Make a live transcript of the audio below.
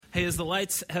Hey, as the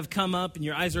lights have come up and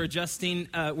your eyes are adjusting,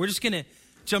 we're just going to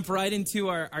jump right into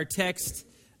our text,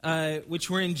 which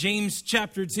we're in James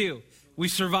chapter 2. We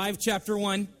survived chapter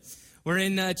 1. We're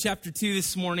in chapter 2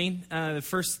 this morning, the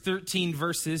first 13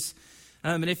 verses.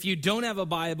 And if you don't have a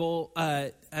Bible,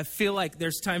 I feel like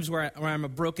there's times where I'm a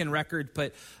broken record,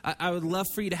 but I would love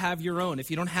for you to have your own.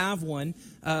 If you don't have one,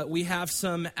 we have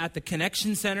some at the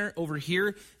Connection Center over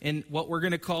here in what we're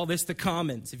going to call this the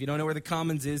Commons. If you don't know where the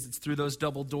Commons is, it's through those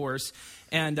double doors.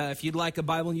 And if you'd like a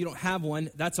Bible and you don't have one,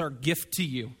 that's our gift to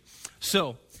you.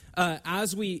 So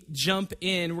as we jump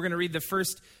in, we're going to read the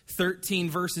first 13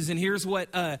 verses. And here's what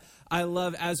I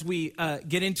love as we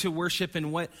get into worship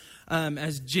and what,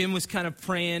 as Jim was kind of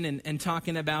praying and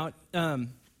talking about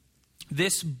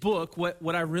this book,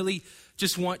 what I really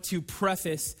just want to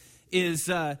preface is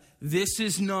this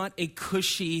is not a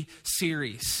cushy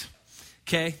series,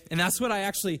 okay? And that's what I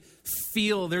actually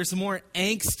feel. There's more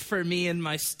angst for me in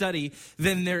my study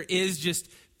than there is just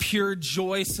pure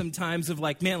joy sometimes of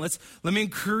like, man, let me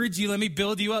encourage you, let me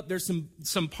build you up. There's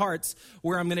some parts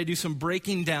where I'm going to do some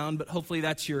breaking down, but hopefully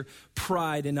that's your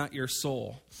pride and not your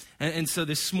soul. And so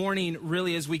this morning,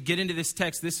 really, as we get into this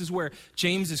text, this is where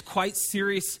James is quite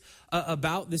serious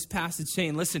about this passage,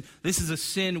 saying, listen, this is a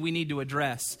sin we need to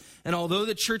address. And although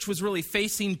the church was really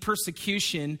facing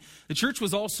persecution, the church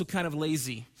was also kind of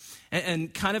lazy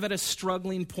and kind of at a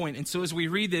struggling point. And so as we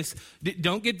read this,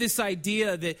 don't get this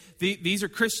idea that these are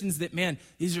Christians that, man,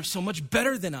 these are so much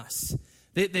better than us.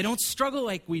 They don't struggle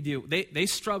like we do. They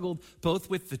struggled both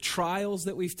with the trials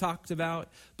that we've talked about,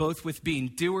 both with being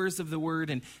doers of the word,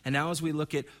 and now as we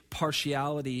look at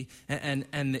partiality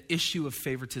and the issue of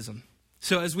favoritism.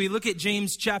 So as we look at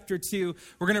James chapter 2,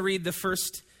 we're going to read the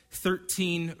first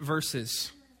 13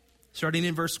 verses, starting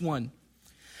in verse 1.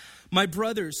 My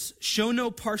brothers, show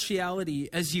no partiality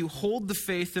as you hold the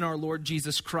faith in our Lord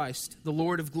Jesus Christ, the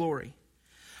Lord of glory.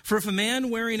 For if a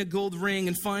man wearing a gold ring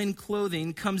and fine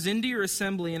clothing comes into your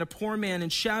assembly, and a poor man in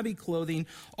shabby clothing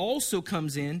also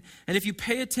comes in, and if you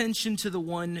pay attention to the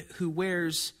one who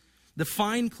wears the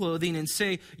fine clothing and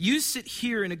say, you sit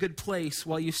here in a good place,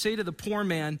 while you say to the poor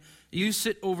man, you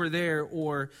sit over there,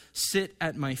 or sit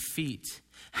at my feet.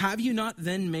 Have you not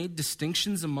then made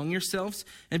distinctions among yourselves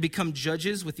and become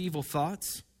judges with evil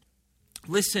thoughts?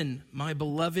 Listen, my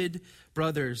beloved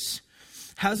brothers,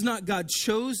 has not God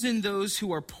chosen those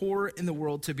who are poor in the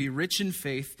world to be rich in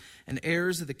faith and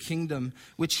heirs of the kingdom,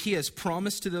 which he has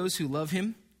promised to those who love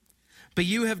him? But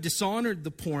you have dishonored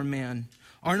the poor man.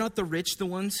 Are not the rich the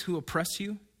ones who oppress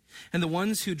you, and the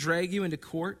ones who drag you into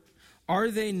court? Are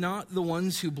they not the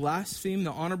ones who blaspheme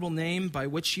the honorable name by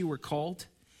which you were called?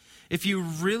 If you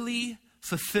really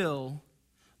fulfill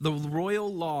the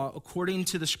royal law according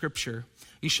to the scripture,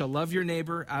 you shall love your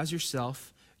neighbor as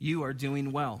yourself, you are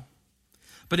doing well.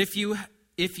 But if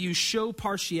you show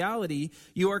partiality,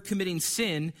 you are committing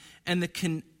sin and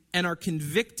are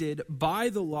convicted by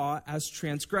the law as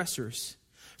transgressors.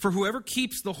 For whoever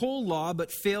keeps the whole law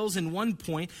but fails in one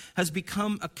point has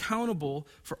become accountable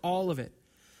for all of it.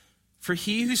 For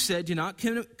he who said, do not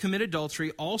commit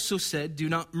adultery, also said, do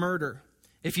not murder.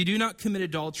 If you do not commit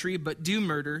adultery but do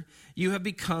murder, you have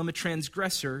become a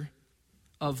transgressor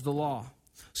of the law.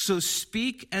 So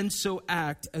speak and so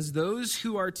act as those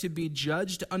who are to be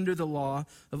judged under the law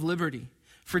of liberty.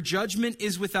 For judgment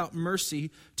is without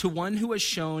mercy to one who has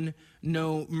shown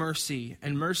no mercy,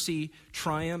 and mercy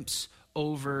triumphs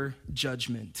over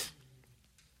judgment.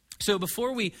 So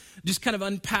before we just kind of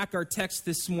unpack our text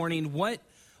this morning, what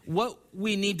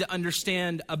we need to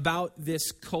understand about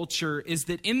this culture is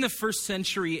that in the first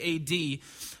century AD,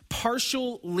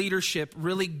 partial leadership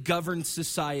really governed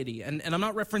society. And I'm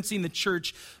not referencing the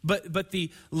church, but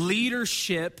the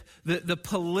leadership, the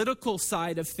political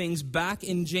side of things back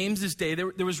in James's day,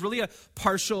 there was really a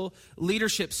partial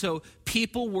leadership. So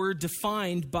people were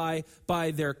defined by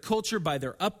their culture, by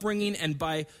their upbringing, and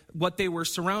by what they were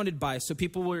surrounded by. So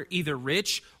people were either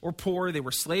rich or poor, they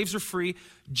were slaves or free,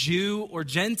 Jew or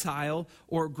Gentile,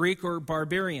 or Greek or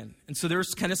barbarian. And so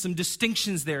there's kind of some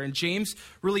distinctions there. And James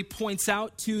really points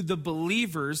out to the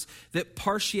believers that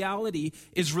partiality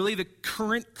is really the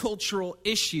current cultural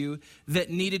issue that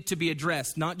needed to be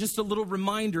addressed. Not just a little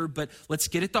reminder, but let's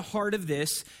get at the heart of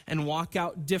this and walk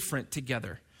out different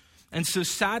together. And so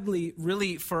sadly,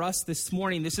 really for us this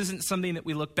morning, this isn't something that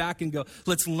we look back and go,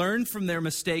 let's learn from their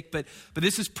mistake, but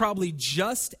this is probably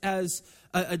just as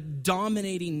a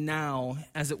dominating now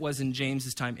as it was in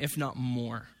James's time, if not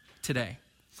more today.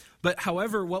 But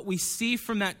however, what we see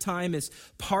from that time is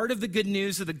part of the good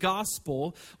news of the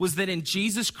gospel was that in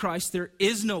Jesus Christ, there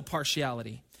is no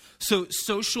partiality. So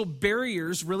social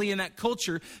barriers really in that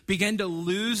culture began to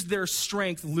lose their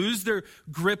strength, lose their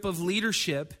grip of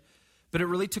leadership. But it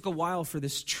really took a while for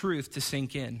this truth to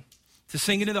sink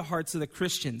into the hearts of the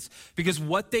Christians. Because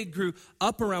what they grew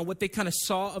up around, what they kind of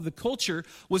saw of the culture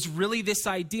was really this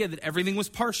idea that everything was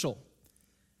partial.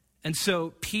 And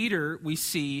so Peter, we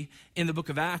see in the book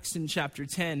of Acts in chapter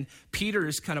 10, Peter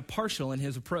is kind of partial in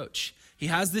his approach. He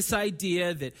has this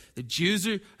idea that the Jews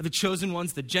are the chosen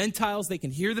ones, the Gentiles, they can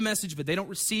hear the message, but they don't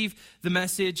receive the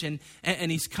message. And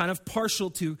he's kind of partial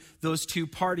to those two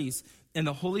parties. And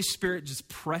the Holy Spirit just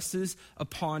presses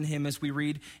upon him as we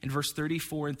read in verse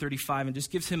 34 and 35 and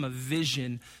just gives him a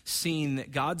vision, seeing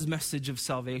that God's message of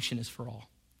salvation is for all.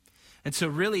 And so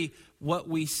really what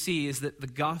we see is that the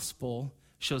gospel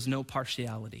shows no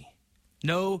partiality,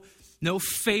 no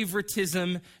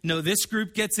favoritism, no this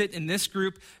group gets it and this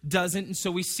group doesn't. And so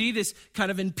we see this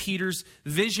kind of in Peter's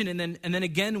vision. And then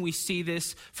again, we see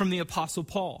this from the Apostle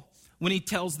Paul when he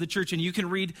tells the church. And you can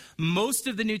read most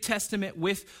of the New Testament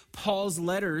with Paul's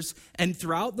letters. And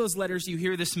throughout those letters, you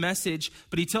hear this message.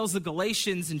 But he tells the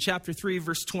Galatians in chapter 3,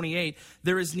 verse 28,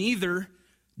 there is neither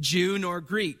Jew nor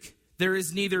Greek. There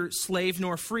is neither slave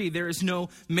nor free. There is no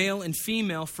male and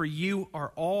female, for you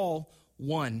are all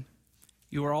one.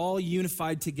 You are all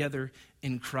unified together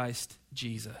in Christ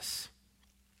Jesus.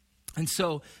 And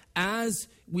so as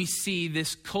we see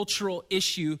this cultural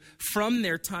issue from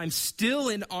their time, still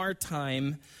in our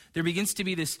time, there begins to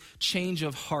be this change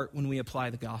of heart when we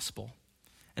apply the gospel.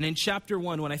 And in chapter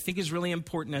 1, what I think is really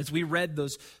important, as we read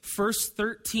those first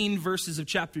 13 verses of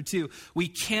chapter 2, we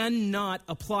cannot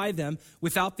apply them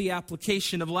without the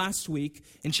application of last week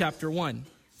in chapter 1.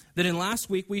 That in last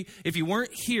week, if you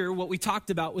weren't here, what we talked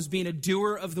about was being a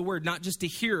doer of the word, not just a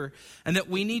hearer. And that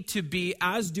we need to be,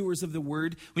 as doers of the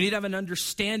word, we need to have an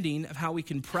understanding of how we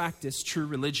can practice true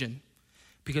religion.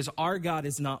 Because our God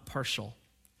is not partial.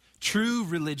 True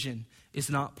religion is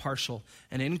not partial.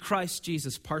 And in Christ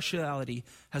Jesus, partiality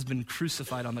has been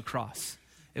crucified on the cross.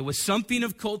 It was something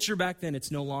of culture back then.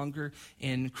 It's no longer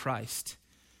in Christ.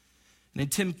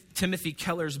 And in Timothy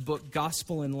Keller's book,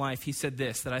 Gospel in Life, he said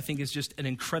this, that I think is just an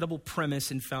incredible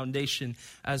premise and foundation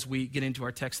as we get into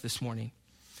our text this morning.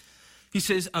 He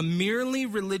says, a merely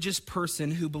religious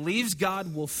person who believes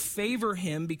God will favor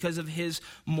him because of his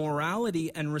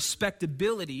morality and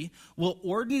respectability will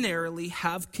ordinarily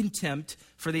have contempt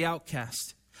for the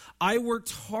outcast. I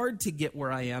worked hard to get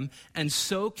where I am, and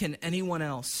so can anyone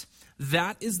else.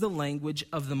 That is the language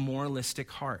of the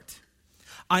moralistic heart.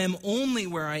 I am only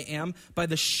where I am by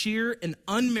the sheer and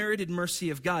unmerited mercy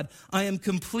of God. I am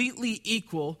completely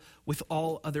equal with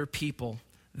all other people.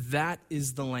 That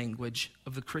is the language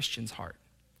of the Christian's heart.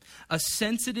 A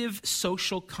sensitive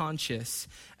social conscience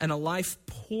and a life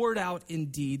poured out in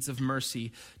deeds of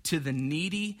mercy to the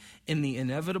needy in the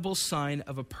inevitable sign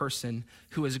of a person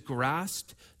who has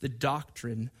grasped the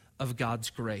doctrine of God's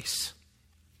grace.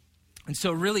 And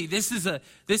so really, this is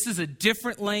a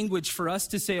different language for us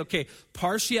to say, okay,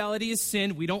 partiality is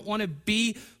sin. We don't want to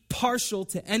be partial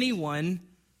to anyone.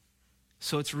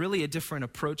 So it's really a different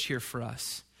approach here for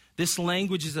us. This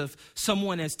language is of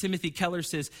someone, as Timothy Keller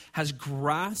says, has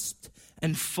grasped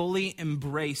and fully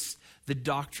embraced the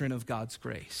doctrine of God's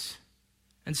grace.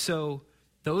 And so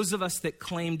those of us that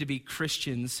claim to be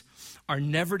Christians are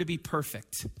never to be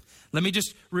perfect. Let me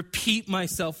just repeat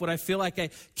myself. What I feel like I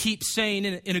keep saying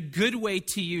in a good way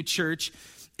to you, church,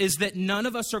 is that none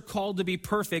of us are called to be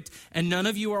perfect and none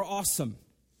of you are awesome,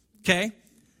 okay?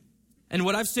 And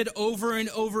what I've said over and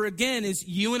over again is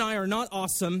you and I are not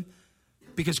awesome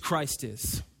because Christ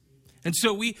is. And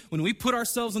so when we put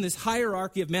ourselves in this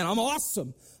hierarchy of, man, I'm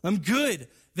awesome, I'm good,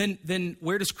 then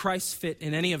where does Christ fit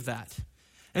in any of that?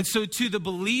 And so to the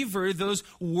believer, those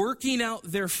working out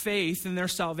their faith and their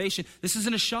salvation, this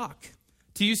isn't a shock.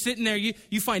 To you sitting there,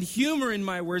 you find humor in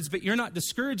my words, but you're not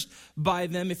discouraged by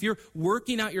them. If you're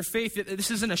working out your faith, this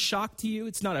isn't a shock to you.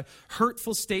 It's not a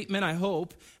hurtful statement, I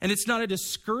hope. And it's not a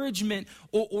discouragement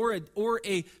or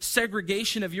a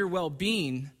segregation of your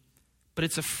well-being, but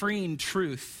it's a freeing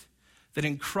truth that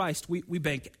in Christ, we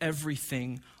bank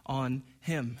everything on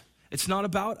him. It's not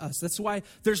about us. That's why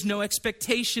there's no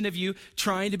expectation of you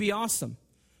trying to be awesome.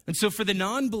 And so for the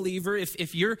non-believer,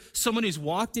 if you're someone who's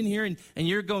walked in here and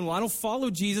you're going, well, I don't follow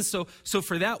Jesus, so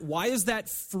for that, why is that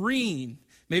freeing?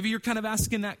 Maybe you're kind of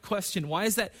asking that question. Why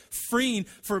is that freeing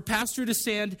for a pastor to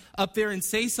stand up there and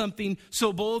say something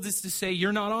so bold as to say,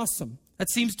 you're not awesome? That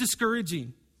seems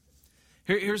discouraging.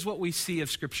 Here's what we see of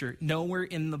Scripture. Nowhere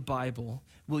in the Bible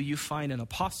will you find an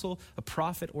apostle, a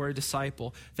prophet, or a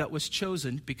disciple that was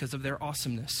chosen because of their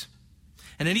awesomeness.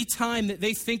 And any time that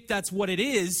they think that's what it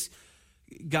is,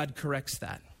 God corrects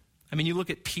that. I mean, you look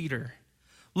at Peter.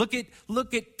 Look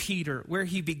at Peter, where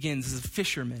he begins as a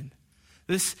fisherman.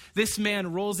 This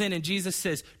man rolls in and Jesus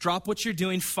says, drop what you're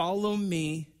doing, follow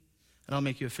me, and I'll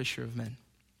make you a fisher of men.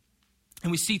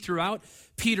 And we see throughout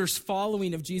Peter's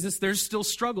following of Jesus, there's still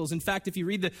struggles. In fact, if you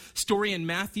read the story in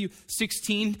Matthew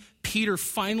 16, Peter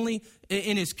finally,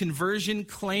 in his conversion,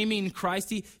 claiming Christ,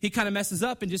 he kind of messes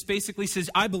up and just basically says,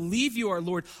 I believe you are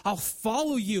Lord. I'll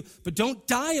follow you, but don't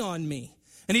die on me.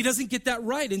 And he doesn't get that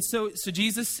right. And so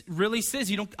Jesus really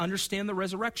says, you don't understand the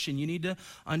resurrection. You need to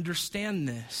understand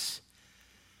this.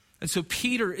 And so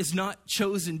Peter is not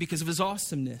chosen because of his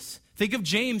awesomeness. Think of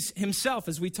James himself,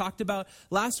 as we talked about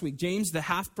last week. James, the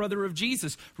half-brother of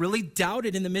Jesus, really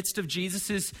doubted in the midst of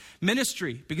Jesus'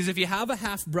 ministry. Because if you have a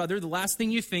half-brother, the last thing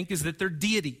you think is that they're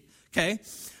deity, okay?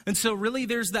 And so really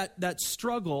there's that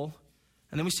struggle.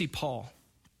 And then we see Paul.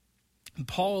 And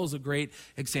Paul is a great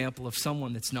example of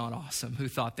someone that's not awesome, who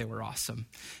thought they were awesome.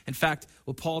 In fact,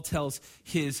 what Paul tells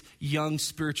his young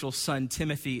spiritual son,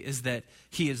 Timothy, is that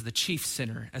he is the chief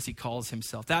sinner, as he calls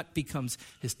himself. That becomes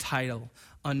his title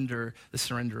under the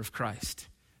surrender of Christ.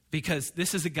 Because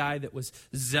this is a guy that was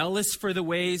zealous for the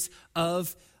ways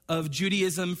of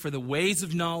Judaism, for the ways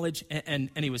of knowledge, and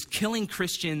he was killing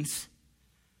Christians.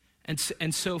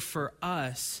 And so for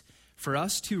us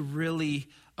to really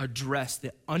address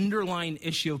the underlying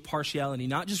issue of partiality,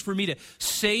 not just for me to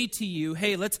say to you,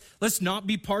 hey, let's not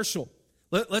be partial.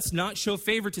 Let's not show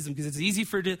favoritism, because it's easy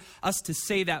for us to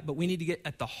say that, but we need to get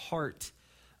at the heart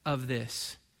of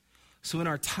this. So in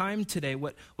our time today,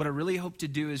 what I really hope to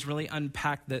do is really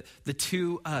unpack the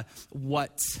two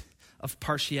whats of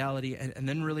partiality and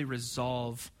then really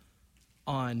resolve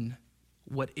on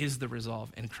what is the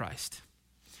resolve in Christ.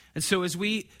 And so as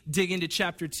we dig into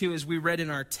chapter 2, as we read in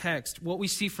our text, what we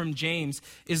see from James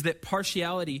is that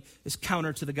partiality is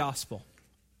counter to the gospel.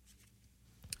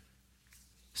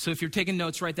 So if you're taking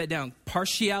notes, write that down.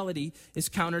 Partiality is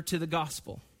counter to the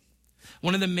gospel.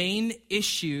 One of the main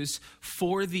issues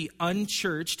for the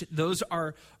unchurched, those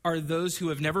are those who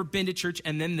have never been to church,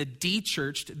 and then the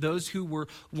de-churched, those who were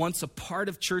once a part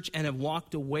of church and have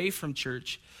walked away from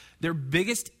church. Their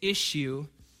biggest issue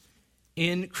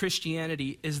in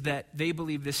Christianity is that they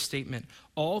believe this statement: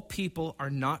 all people are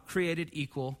not created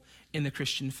equal in the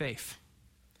Christian faith.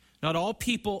 Not all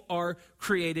people are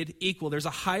created equal. There's a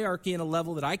hierarchy and a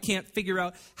level that I can't figure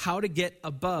out how to get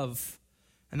above,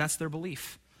 and that's their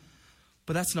belief.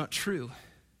 But that's not true.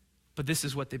 But this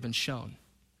is what they've been shown.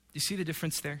 Do you see the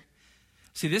difference there?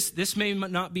 See, this may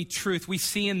not be truth. We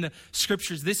see in the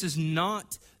scriptures, this is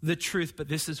not the truth, but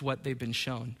this is what they've been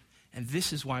shown. And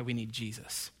this is why we need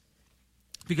Jesus.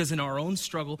 Because in our own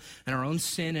struggle, and our own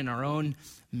sin, and our own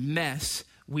mess,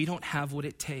 we don't have what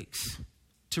it takes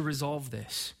to resolve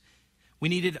this. We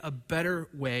needed a better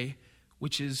way,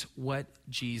 which is what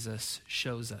Jesus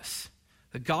shows us.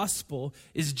 The gospel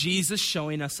is Jesus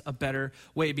showing us a better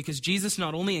way, because Jesus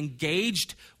not only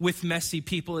engaged with messy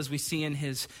people, as we see in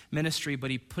his ministry,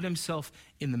 but he put himself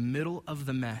in the middle of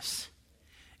the mess,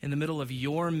 in the middle of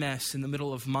your mess, in the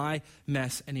middle of my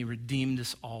mess, and he redeemed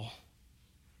us all.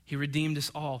 He redeemed us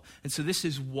all. And so this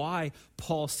is why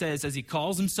Paul says, as he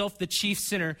calls himself the chief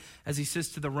sinner, as he says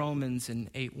to the Romans in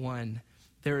 8:1,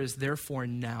 there is therefore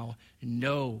now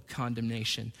no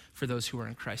condemnation for those who are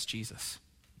in Christ Jesus.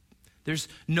 There's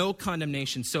no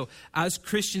condemnation. So as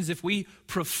Christians, if we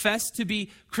profess to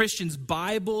be Christians,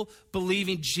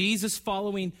 Bible-believing,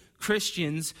 Jesus-following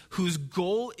Christians whose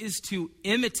goal is to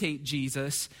imitate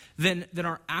Jesus, then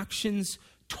our actions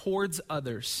towards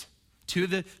others, to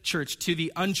the church, to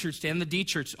the unchurched and the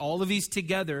de-churched, all of these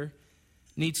together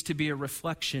needs to be a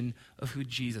reflection of who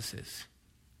Jesus is.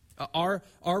 Our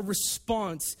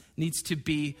response needs to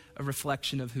be a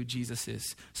reflection of who Jesus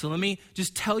is. So let me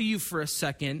just tell you for a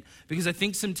second, because I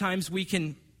think sometimes we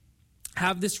can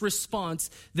have this response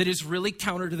that is really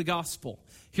counter to the gospel.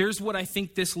 Here's what I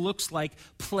think this looks like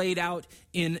played out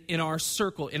in our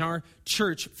circle, in our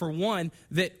church. For one,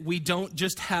 that we don't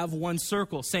just have one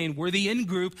circle saying, we're the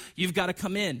in-group, you've got to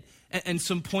come in. And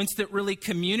some points that really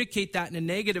communicate that in a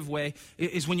negative way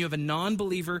is when you have a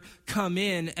non-believer come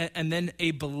in and then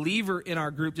a believer in our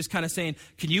group just kind of saying,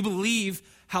 can you believe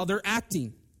how they're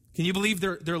acting? Can you believe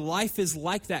their life is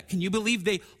like that? Can you believe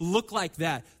they look like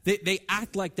that? They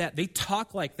act like that. They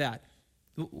talk like that.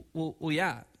 Well,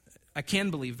 yeah, I can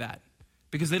believe that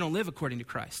because they don't live according to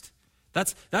Christ.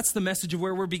 That's the message of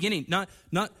where we're beginning. Not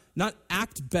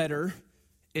act better.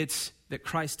 It's that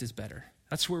Christ is better.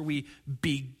 That's where we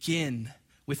begin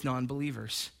with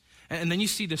non-believers. And then you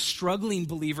see the struggling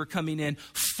believer coming in,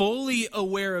 fully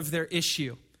aware of their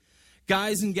issue.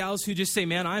 guys and gals who just say,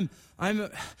 man, I'm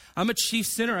a chief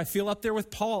sinner. I feel up there with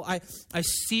Paul. I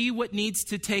see what needs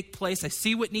to take place. I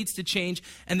see what needs to change.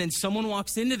 And then someone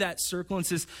walks into that circle and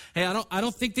says, hey, I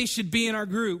don't think they should be in our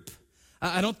group.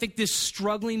 I don't think this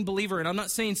struggling believer, and I'm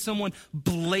not saying someone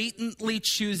blatantly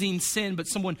choosing sin, but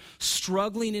someone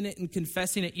struggling in it and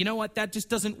confessing it. You know what? That just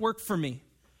doesn't work for me,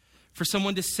 for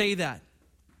someone to say that.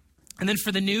 And then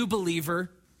for the new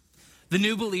believer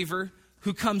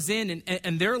who comes in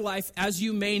and their life, as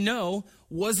you may know,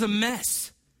 was a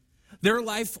mess. Their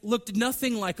life looked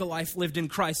nothing like a life lived in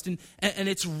Christ. And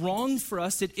it's wrong for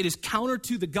us. It is counter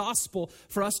to the gospel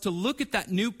for us to look at that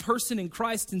new person in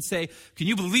Christ and say, can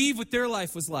you believe what their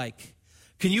life was like?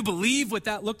 Can you believe what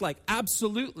that looked like?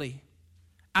 Absolutely.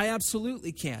 I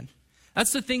absolutely can.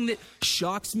 That's the thing that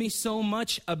shocks me so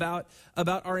much about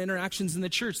our interactions in the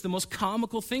church. The most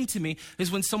comical thing to me is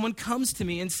when someone comes to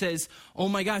me and says, oh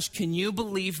my gosh, can you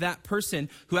believe that person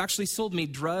who actually sold me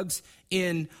drugs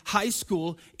in high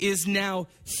school is now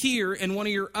here and one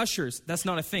of your ushers? That's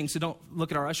not a thing, so don't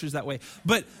look at our ushers that way.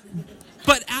 But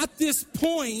at this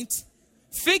point,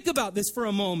 think about this for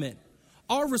a moment.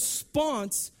 Our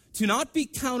response to not be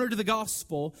counter to the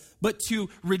gospel, but to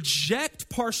reject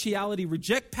partiality,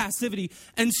 reject passivity,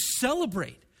 and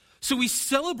celebrate. So we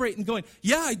celebrate and going,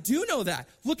 yeah, I do know that.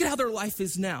 Look at how their life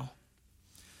is now.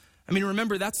 I mean,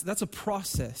 remember, that's a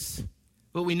process.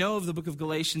 What we know of the book of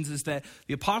Galatians is that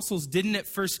the apostles didn't at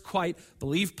first quite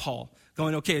believe Paul,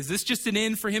 going, okay, is this just an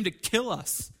end for him to kill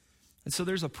us? And so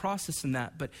there's a process in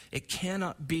that, but it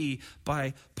cannot be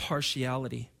by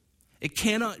partiality. It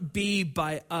cannot be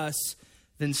by us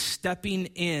then stepping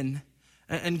in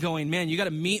and going, man, you got to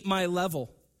meet my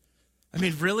level. I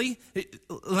mean, really?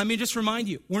 Let me just remind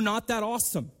you, we're not that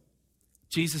awesome.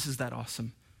 Jesus is that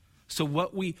awesome. So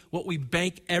what we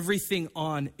bank everything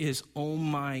on is, oh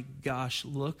my gosh,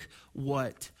 look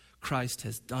what Christ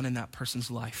has done in that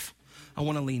person's life. I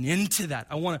want to lean into that.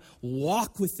 I want to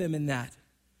walk with them in that,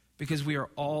 because we are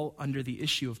all under the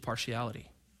issue of partiality.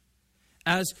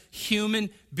 As human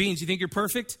beings, you think you're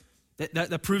perfect?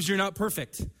 That proves you're not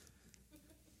perfect.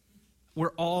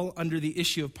 We're all under the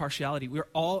issue of partiality. We're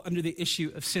all under the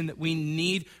issue of sin that we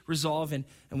need resolve in,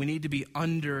 and we need to be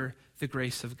under the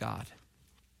grace of God.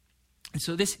 And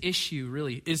so this issue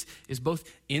really is both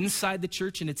inside the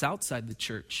church and it's outside the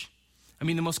church. I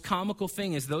mean, the most comical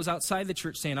thing is those outside the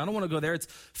church saying, I don't want to go there. It's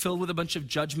filled with a bunch of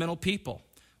judgmental people,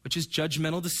 which is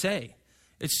judgmental to say.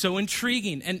 It's so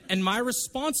intriguing. And my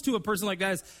response to a person like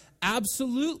that is,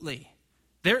 absolutely.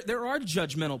 There are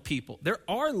judgmental people. There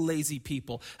are lazy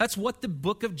people. That's what the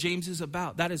book of James is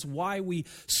about. That is why we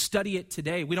study it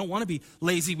today. We don't want to be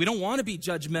lazy. We don't want to be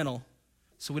judgmental.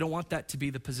 So we don't want that to be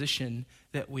the position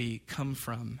that we come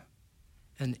from.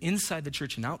 And inside the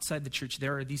church and outside the church,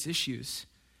 there are these issues.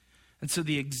 And so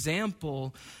the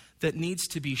example that needs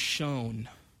to be shown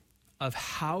of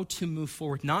how to move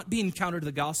forward, not being counter to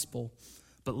the gospel,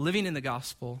 but living in the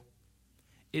gospel,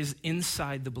 is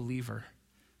inside the believer.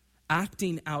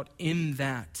 Acting out in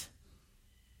that.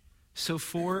 So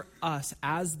for us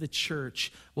as the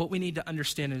church, what we need to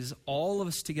understand is all of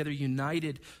us together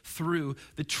united through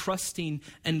the trusting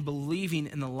and believing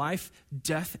in the life,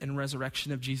 death, and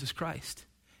resurrection of Jesus Christ.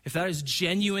 If that is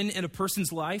genuine in a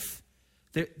person's life,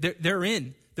 they're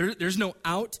in. There's no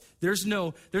out. There's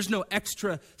no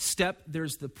extra step.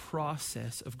 There's the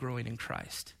process of growing in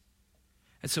Christ.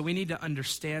 And so we need to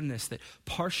understand this, that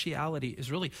partiality is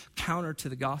really counter to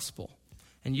the gospel.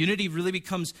 And unity really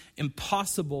becomes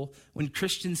impossible when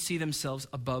Christians see themselves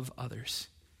above others.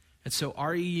 And so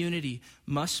our unity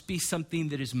must be something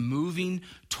that is moving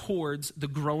towards the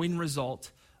growing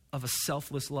result of a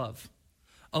selfless love.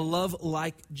 A love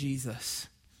like Jesus.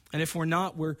 And if we're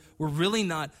not, we're really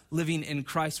not living in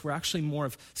Christ. We're actually more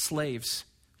of slaves,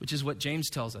 which is what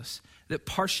James tells us. That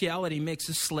partiality makes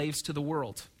us slaves to the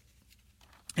world.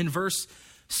 In verse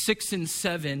 6 and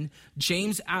 7,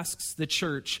 James asks the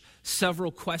church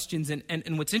several questions.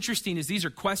 And what's interesting is these are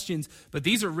questions, but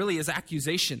these are really his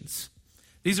accusations.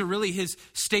 These are really his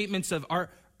statements of,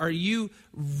 are you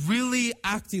really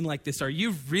acting like this? Are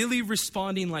you really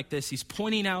responding like this? He's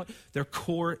pointing out their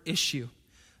core issue,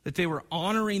 that they were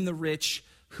honoring the rich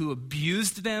who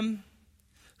abused them,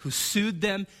 who sued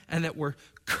them, and that were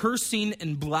cursing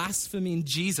and blaspheming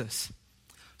Jesus.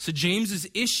 So James's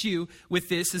issue with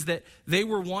this is that they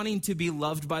were wanting to be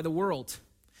loved by the world,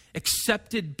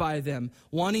 accepted by them,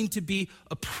 wanting to be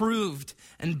approved.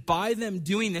 And by them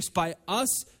doing this, by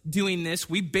us doing this,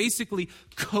 we basically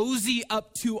cozy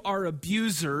up to our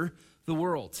abuser, the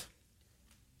world.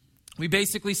 We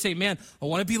basically say, man, I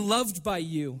want to be loved by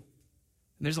you.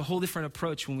 And there's a whole different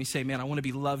approach when we say, man, I want to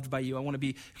be loved by you. I want to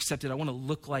be accepted. I want to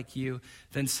look like you,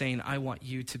 than saying, I want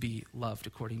you to be loved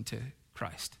according to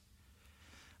Christ.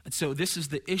 And so this is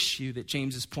the issue that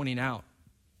James is pointing out,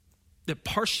 that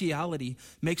partiality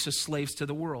makes us slaves to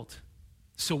the world.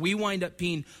 So we wind up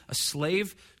being a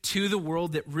slave to the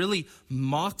world that really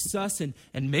mocks us and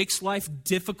makes life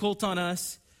difficult on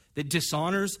us, that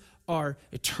dishonors our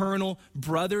eternal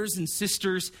brothers and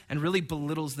sisters and really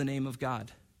belittles the name of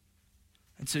God.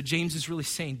 And so James is really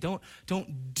saying,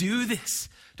 don't do this.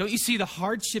 Don't you see the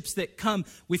hardships that come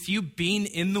with you being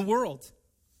in the world,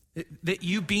 that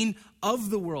you being of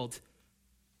the world?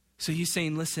 So he's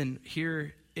saying, listen,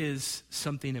 here is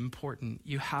something important.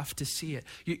 You have to see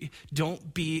it.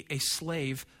 Don't be a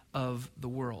slave of the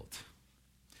world.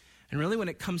 And really when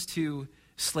it comes to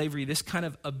slavery, this kind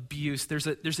of abuse, there's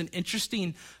an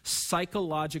interesting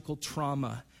psychological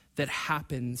trauma that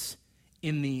happens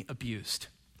in the abused.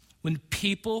 When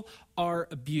people are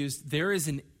abused, there is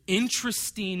an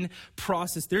interesting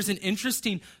process. There's an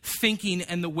interesting thinking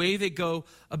and the way they go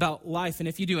about life. And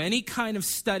if you do any kind of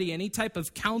study, any type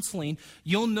of counseling,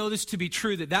 you'll know this to be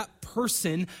true, that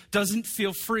person doesn't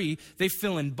feel free. They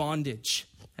feel in bondage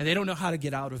and they don't know how to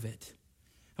get out of it.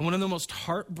 And one of the most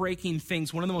heartbreaking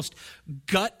things, one of the most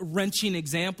gut-wrenching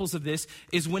examples of this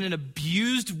is when an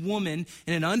abused woman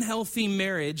in an unhealthy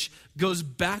marriage goes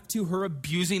back to her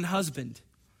abusing husband.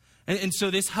 And so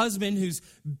this husband who's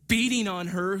beating on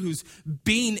her, who's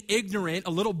being ignorant, a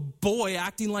little boy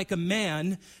acting like a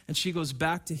man, and she goes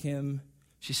back to him,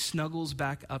 she snuggles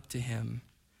back up to him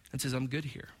and says, I'm good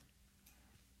here.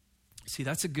 See,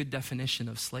 that's a good definition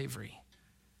of slavery.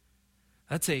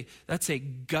 That's a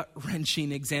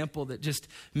gut-wrenching example that just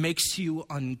makes you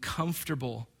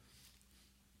uncomfortable.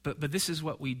 But this is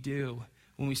what we do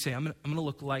when we say, I'm going to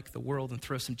look like the world and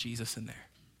throw some Jesus in there.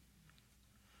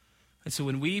 And so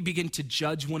when we begin to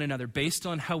judge one another based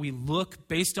on how we look,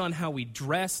 based on how we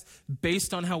dress,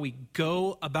 based on how we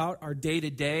go about our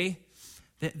day-to-day,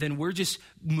 then we're just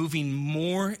moving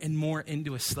more and more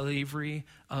into a slavery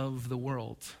of the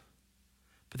world.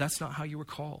 But that's not how you were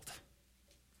called.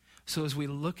 So as we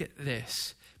look at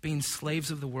this, being slaves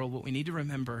of the world, what we need to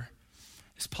remember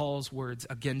is Paul's words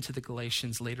again to the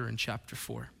Galatians later in chapter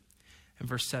 4. In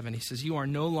verse 7, he says, you are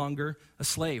no longer a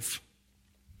slave.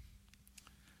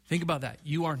 Think about that.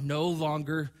 You are no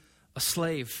longer a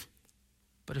slave,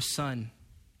 but a son.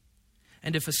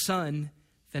 And if a son,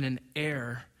 then an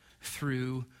heir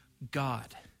through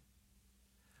God.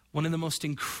 One of the most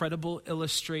incredible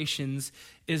illustrations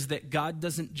is that God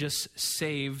doesn't just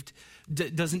save the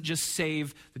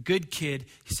good kid,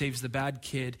 he saves the bad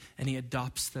kid, and he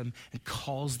adopts them and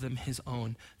calls them his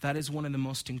own. That is one of the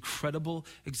most incredible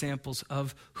examples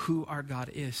of who our God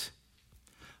is.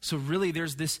 So really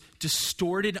there's this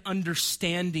distorted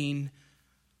understanding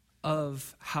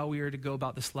of how we are to go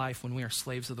about this life when we are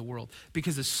slaves of the world.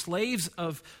 Because as slaves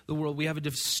of the world, we have a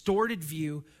distorted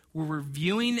view where we're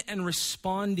viewing and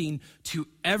responding to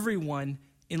everyone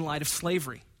in light of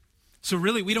slavery. So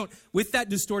really with that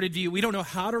distorted view, we don't know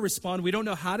how to respond. We don't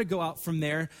know how to go out from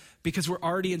there because we're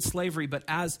already in slavery. But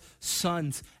as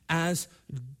sons, as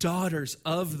daughters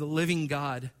of the living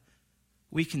God,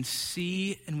 we can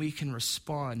see and we can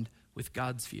respond with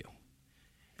God's view.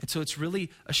 And so it's really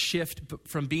a shift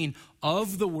from being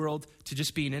of the world to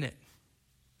just being in it.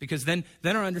 Because then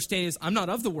our understanding is, I'm not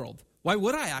of the world. Why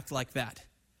would I act like that?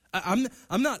 I'm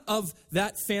not of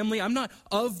that family. I'm not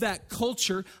of that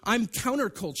culture. I'm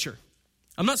counterculture.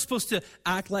 I'm not supposed to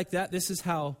act like that. This is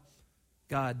how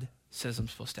God says I'm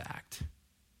supposed to act.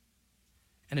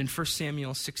 And in 1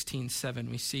 Samuel 16:7,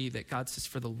 we see that God says,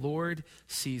 for the Lord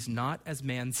sees not as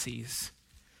man sees.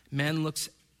 Man looks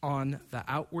on the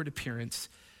outward appearance,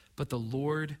 but the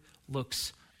Lord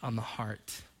looks on the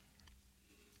heart.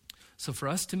 So for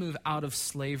us to move out of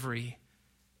slavery,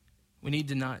 we need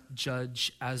to not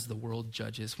judge as the world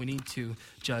judges. We need to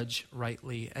judge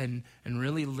rightly and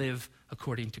really live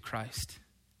according to Christ.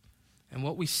 And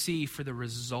what we see for the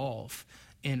resolve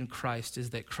in Christ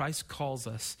is that Christ calls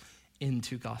us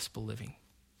into gospel living.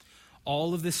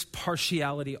 All of this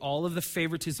partiality, all of the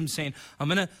favoritism, saying, I'm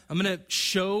gonna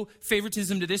show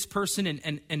favoritism to this person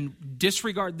and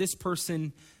disregard this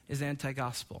person, is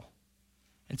anti-gospel.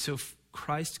 And so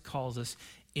Christ calls us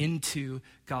into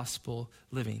gospel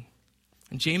living.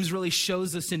 And James really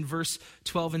shows us in verse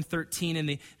 12 and 13 in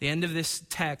the end of this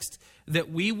text that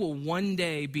we will one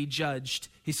day be judged,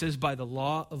 he says, by the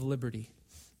law of liberty.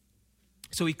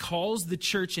 So he calls the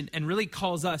church and really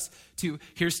calls us to,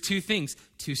 here's two things,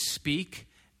 to speak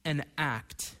and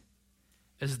act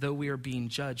as though we are being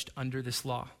judged under this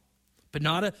law. But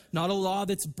not a law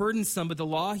that's burdensome, but the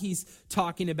law he's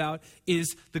talking about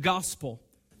is the gospel.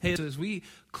 Hey, so as we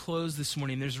close this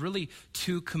morning, there's really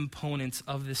two components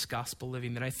of this gospel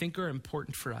living that I think are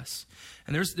important for us.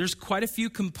 And there's quite a few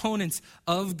components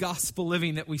of gospel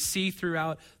living that we see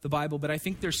throughout the Bible, but I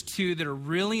think there's two that are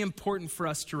really important for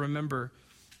us to remember.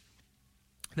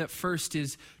 That first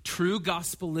is true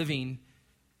gospel living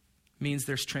means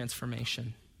there's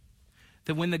transformation.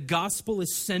 That when the gospel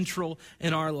is central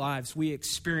in our lives, we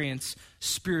experience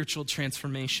spiritual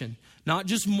transformation. Not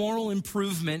just moral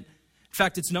improvement. In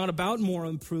fact, it's not about moral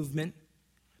improvement,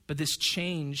 but this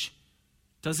change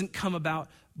doesn't come about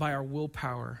by our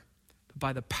willpower, but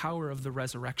by the power of the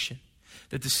resurrection.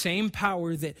 That the same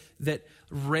power that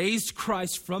raised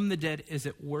Christ from the dead is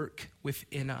at work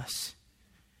within us.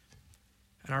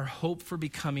 And our hope for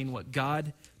becoming what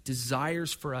God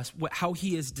desires for us, how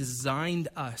he has designed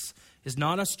us, is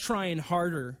not us trying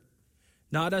harder,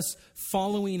 not us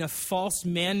following a false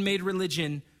man-made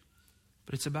religion,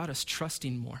 but it's about us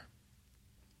trusting more.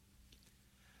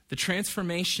 The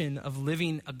transformation of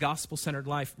living a gospel-centered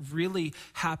life really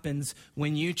happens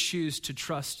when you choose to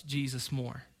trust Jesus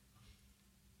more.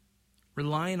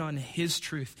 Relying on his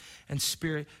truth and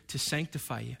spirit to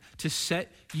sanctify you, to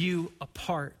set you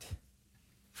apart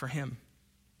for him.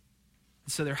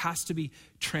 So there has to be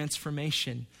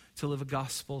transformation to live a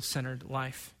gospel-centered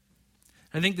life.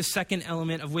 I think the second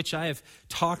element, of which I have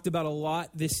talked about a lot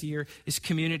this year, is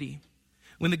community.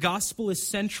 When the gospel is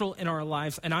central in our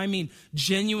lives, and I mean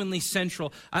genuinely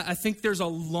central, I think there's a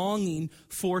longing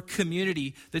for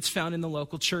community that's found in the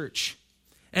local church.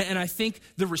 And I think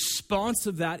the response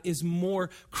of that is more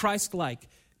Christ-like.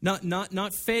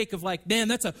 Not fake of like, man,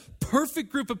 that's a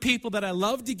perfect group of people that I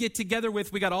love to get together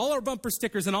with. We got all our bumper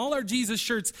stickers and all our Jesus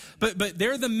shirts, but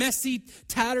they're the messy,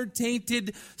 tattered,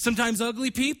 tainted, sometimes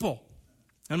ugly people.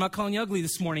 I'm not calling you ugly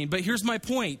this morning, but here's my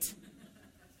point.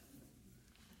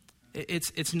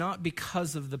 It's not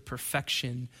because of the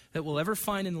perfection that we'll ever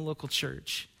find in the local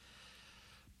church,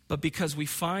 but because we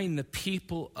find the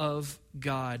people of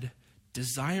God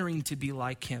desiring to be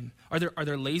like him. Are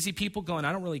there lazy people going,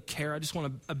 I don't really care, I just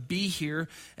want to be here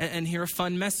and hear a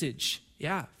fun message?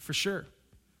 Yeah, for sure.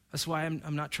 That's why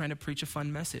I'm not trying to preach a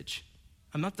fun message.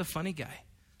 I'm not the funny guy.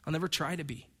 I'll never try to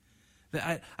be.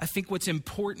 I think what's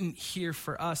important here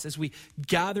for us as we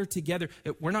gather together,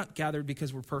 we're not gathered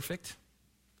because we're perfect.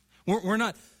 We're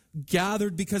not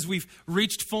gathered because we've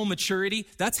reached full maturity.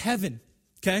 That's heaven,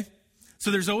 okay?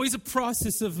 So there's always a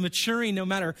process of maturing no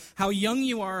matter how young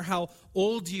you are, how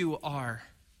old you are.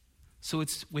 So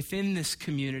it's within this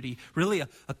community, really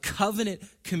a covenant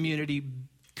community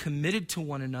committed to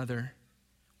one another,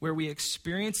 where we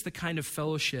experience the kind of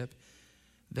fellowship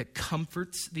that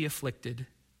comforts the afflicted,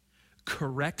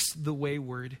 corrects the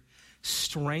wayward,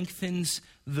 strengthens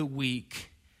the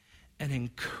weak, and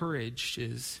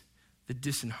encourages the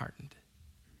disheartened.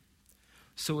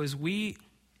 So as we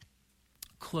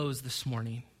close this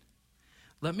morning,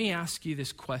 let me ask you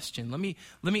this question. Let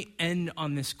me end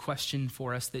on this question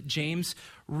for us that James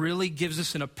really gives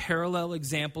us in a parallel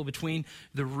example between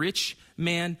the rich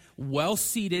man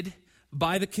well-seated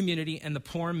by the community and the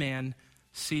poor man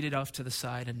seated off to the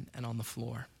side and on the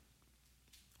floor.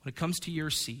 When it comes to your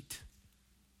seat,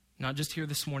 not just here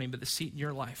this morning, but the seat in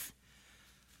your life,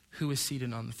 who is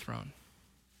seated on the throne?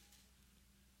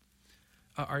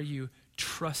 Are you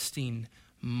trusting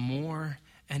more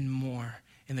and more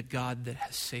in the God that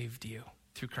has saved you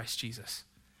through Christ Jesus?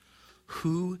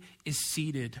 Who is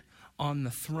seated on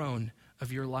the throne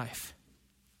of your life?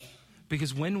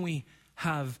 Because when we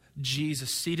have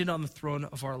Jesus seated on the throne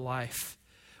of our life,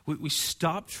 we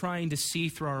stop trying to see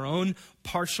through our own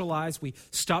partial eyes. We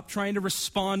stop trying to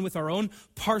respond with our own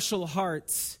partial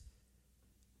hearts.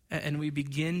 And we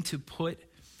begin to put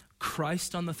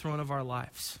Christ on the throne of our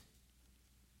lives,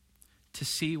 to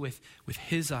see with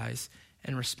his eyes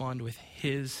and respond with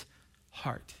his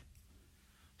heart.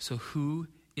 So who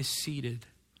is seated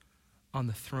on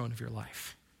the throne of your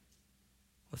life?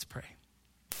 Let's pray.